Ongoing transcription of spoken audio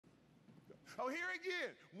Oh, here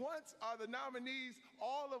again. Once are the nominees,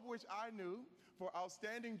 all of which I knew, for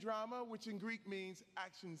Outstanding Drama, which in Greek means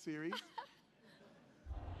action series.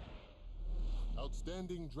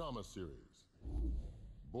 Outstanding Drama Series.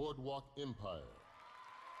 Boardwalk Empire.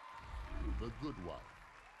 The Good Wife.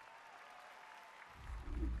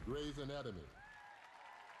 Grey's Anatomy.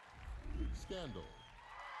 Scandal.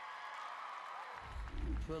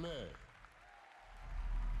 Treme.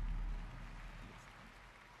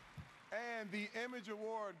 And the Image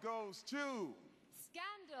Award goes to...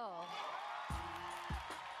 Scandal.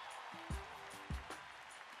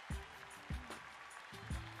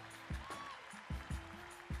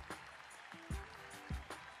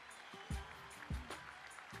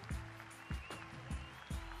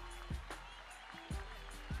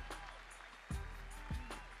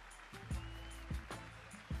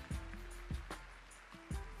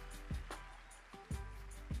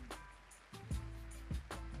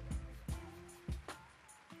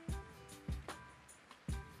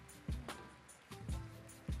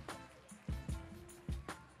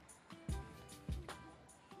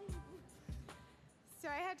 So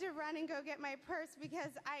I had to run and go get my purse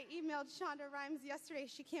because I emailed Shonda Rhimes yesterday.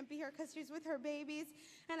 She can't be here because she's with her babies.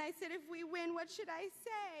 And I said, if we win, what should I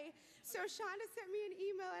say? So Shonda sent me an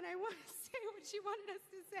email, and I want to say what she wanted us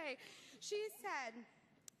to say. She said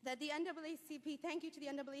that the NAACP, thank you to the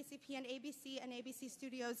NAACP and ABC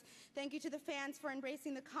Studios. Thank you to the fans for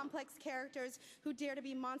embracing the complex characters who dare to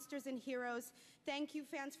be monsters and heroes. Thank you,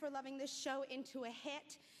 fans, for loving this show into a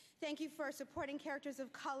hit. Thank you for supporting characters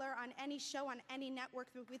of color on any show, on any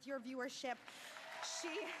network with your viewership.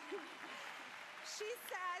 She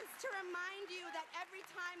says to remind you that every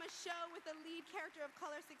time a show with a lead character of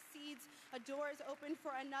color succeeds, a door is open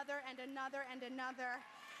for another and another and another.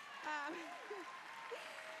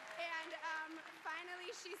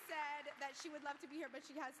 Finally, she said that she would love to be here, but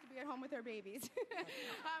she has to be at home with her babies.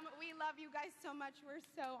 We love you guys so much. We're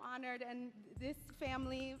so honored, and this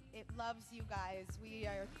family, it loves you guys.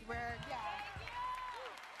 Yeah. Thank you.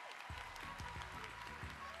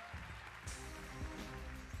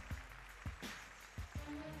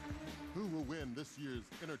 Who will win this year's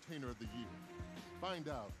Entertainer of the Year? Find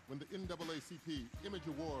out when the NAACP Image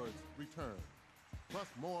Awards return. Plus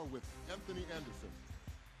more with Anthony Anderson,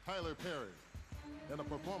 Tyler Perry, and a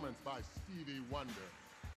performance by Stevie Wonder.